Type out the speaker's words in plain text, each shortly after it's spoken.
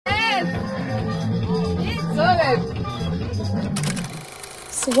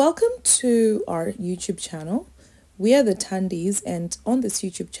So welcome to our YouTube channel. We are the Tandis, and on this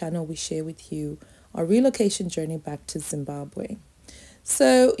YouTube channel we share with you our relocation journey back to Zimbabwe.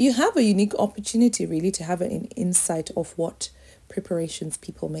 So you have a unique opportunity really to have an insight of what preparations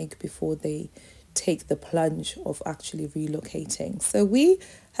people make before they take the plunge of actually relocating. So we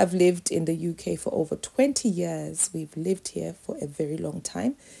have lived in the UK for over 20 years. We've lived here for a very long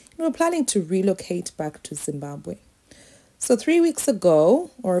time. And we're planning to relocate back to Zimbabwe. So 3 weeks ago,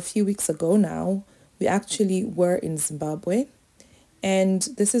 or a few weeks ago now, we actually were in Zimbabwe. And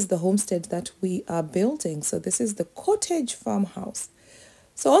this is the homestead that we are building. So this is the cottage farmhouse.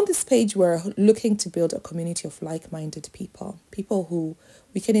 So on this page, we're looking to build a community of like-minded people. People who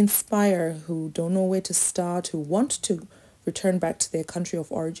we can inspire, who don't know where to start, who want to return back to their country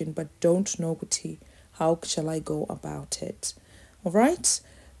of origin, but don't know how shall I go about it. All right.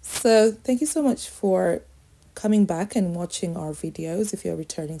 So thank you so much for coming back and watching our videos if you're a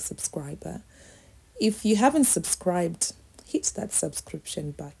returning subscriber. If you haven't subscribed, hit that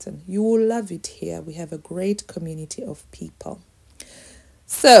subscription button. You will love it here. We have a great community of people.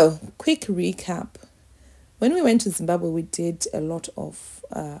 So, quick recap. When we went to Zimbabwe, we did a lot of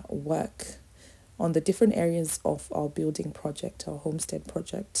work on the different areas of our building project, our homestead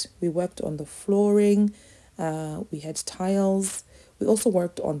project. We worked on the flooring, we had tiles, we also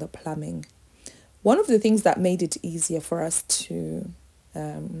worked on the plumbing. One of the things that made it easier for us to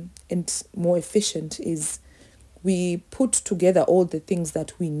and more efficient is we put together all the things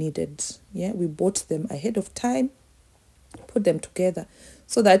that we needed. Yeah, we bought them ahead of time, put them together,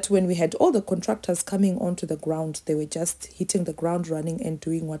 so that when we had all the contractors coming onto the ground, they were just hitting the ground running and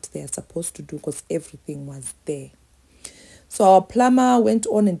doing what they are supposed to do because everything was there. So our plumber went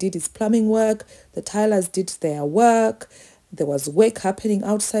on and did his plumbing work. The tilers did their work. There was work happening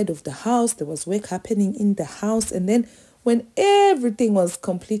outside of the house. There was work happening in the house. And then when everything was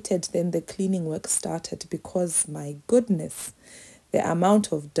completed, then the cleaning work started because, my goodness, the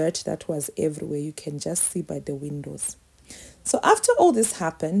amount of dirt that was everywhere, you can just see by the windows. So after all this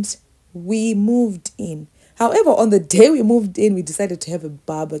happened, we moved in. However, on the day we moved in, we decided to have a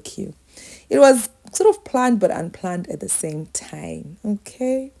barbecue. It was sort of planned but unplanned at the same time.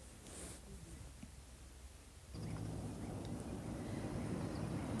 Okay.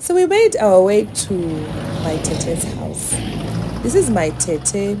 So we made our way to my tete's house. This is my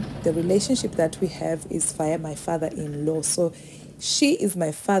tete. The relationship that we have is via my father-in-law. So she is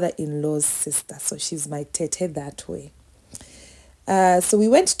my father-in-law's sister. So she's my tete that way. So we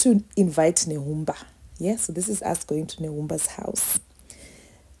went to invite Nehumba. Yeah, so this is us going to Nehumba's house.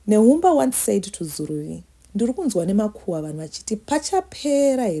 Nehumba once said to Zurui,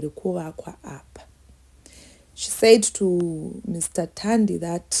 she said to Mr. Tandi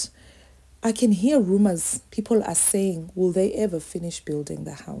that I can hear rumors. People are saying, will they ever finish building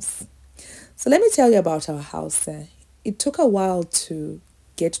the house? So let me tell you about our house. It took a while to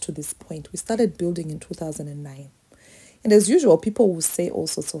get to this point. We started building in 2009. And as usual, people will say all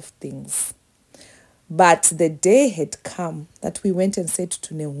sorts of things. But the day had come that we went and said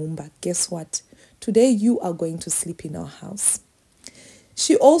to Nehumba, guess what? Today you are going to sleep in our house.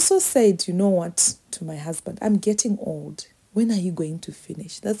 She also said, you know what, to my husband, I'm getting old. When are you going to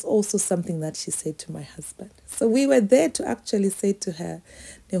finish? That's also something that she said to my husband. So we were there to actually say to her,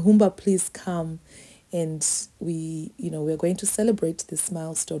 Nehumba, please come. And we're going to celebrate this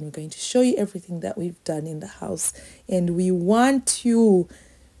milestone. We're going to show you everything that we've done in the house. And we want you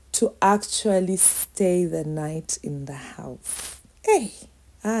to actually stay the night in the house. Hey,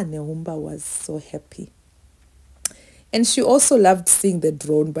 Nehumba was so happy. And she also loved seeing the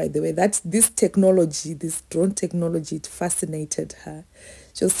drone, by the way. This drone technology, it fascinated her.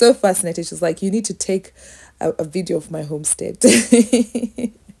 She was so fascinated. She was like, you need to take a video of my homestead.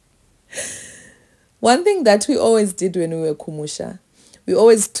 One thing that we always did when we were Kumusha, we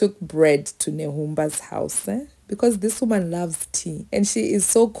always took bread to Nehumba's house because this woman loves tea and she is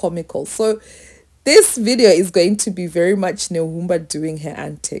so comical. So this video is going to be very much Nehumba doing her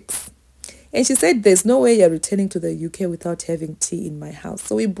antics. And she said, there's no way you're returning to the UK without having tea in my house.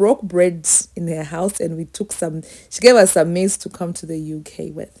 So we broke bread in her house and we took she gave us some maize to come to the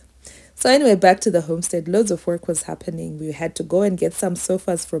UK with. So anyway, back to the homestead, loads of work was happening. We had to go and get some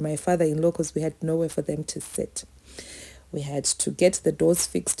sofas from my father-in-law because we had nowhere for them to sit. We had to get the doors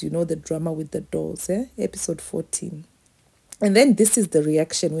fixed, the drama with the doors, episode 14. And then this is the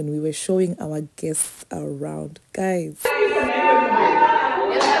reaction when we were showing our guests around. Guys.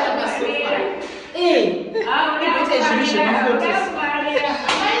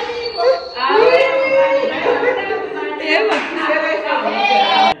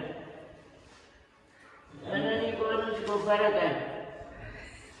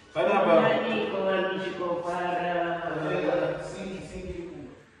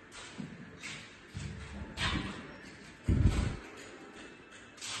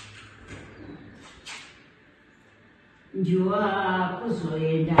 Njua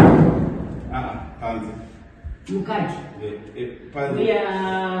kuzoenda. Tandi. Mukati. Uya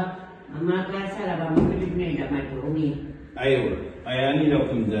amakasala bamukiti tunaenda madomi. Aiwa, ayanira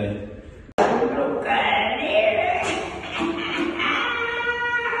kunzai.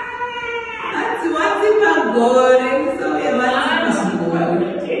 Ati wati pagore, so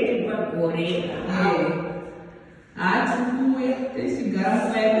Tete pagore. Ati kuya, teshigara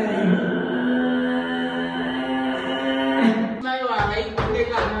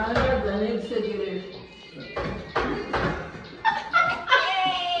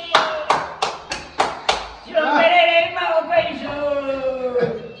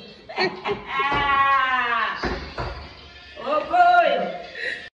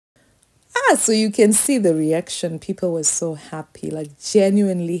so you can see the reaction. People were so happy, like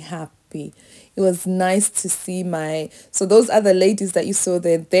genuinely happy. It was nice to see so those other ladies that you saw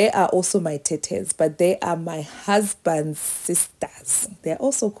there, they are also my tetes, but they are my husband's sisters. They're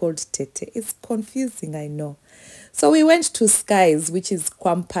also called tete. It's confusing, I know. So we went to Skies, which is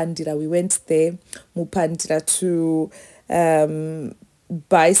Kwampandira. We went there, Mupandira, to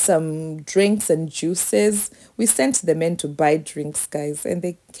buy some drinks and juices. We sent the men to buy drinks, guys, and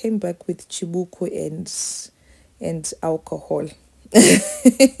they came back with chibuku and alcohol.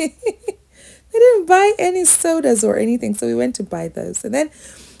 They didn't buy any sodas or anything, so we went to buy those. And then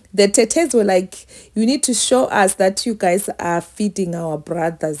the tetes were like, you need to show us that you guys are feeding our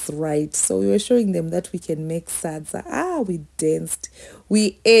brothers right. So we were showing them that we can make sadza. We danced,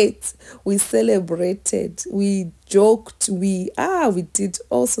 we ate, we celebrated, we joked, we did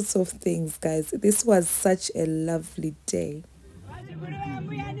all sorts of things, guys. This was such a lovely day.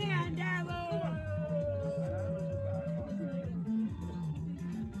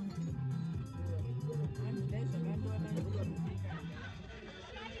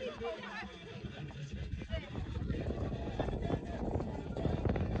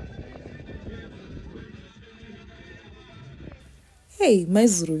 Hey, my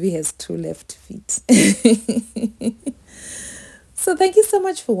Zuruvi has 2 left feet. So thank you so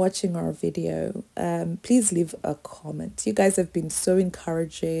much for watching our video. Please leave a comment. You guys have been so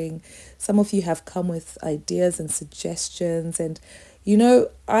encouraging. Some of you have come with ideas and suggestions. And, you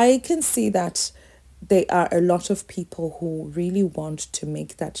know, I can see that there are a lot of people who really want to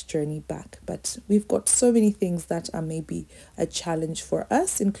make that journey back. But we've got so many things that are maybe a challenge for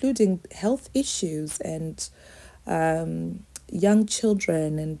us, including health issues and young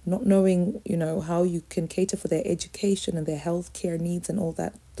children, and not knowing, you know, how you can cater for their education and their healthcare needs and all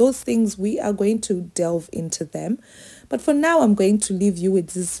that. Those things, we are going to delve into them. But for now, I'm going to leave you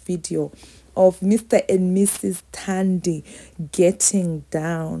with this video of Mr. and Mrs. Tandi getting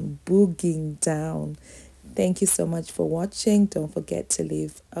down, booging down. Thank you so much for watching. Don't forget to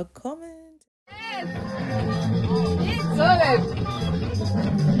leave a comment.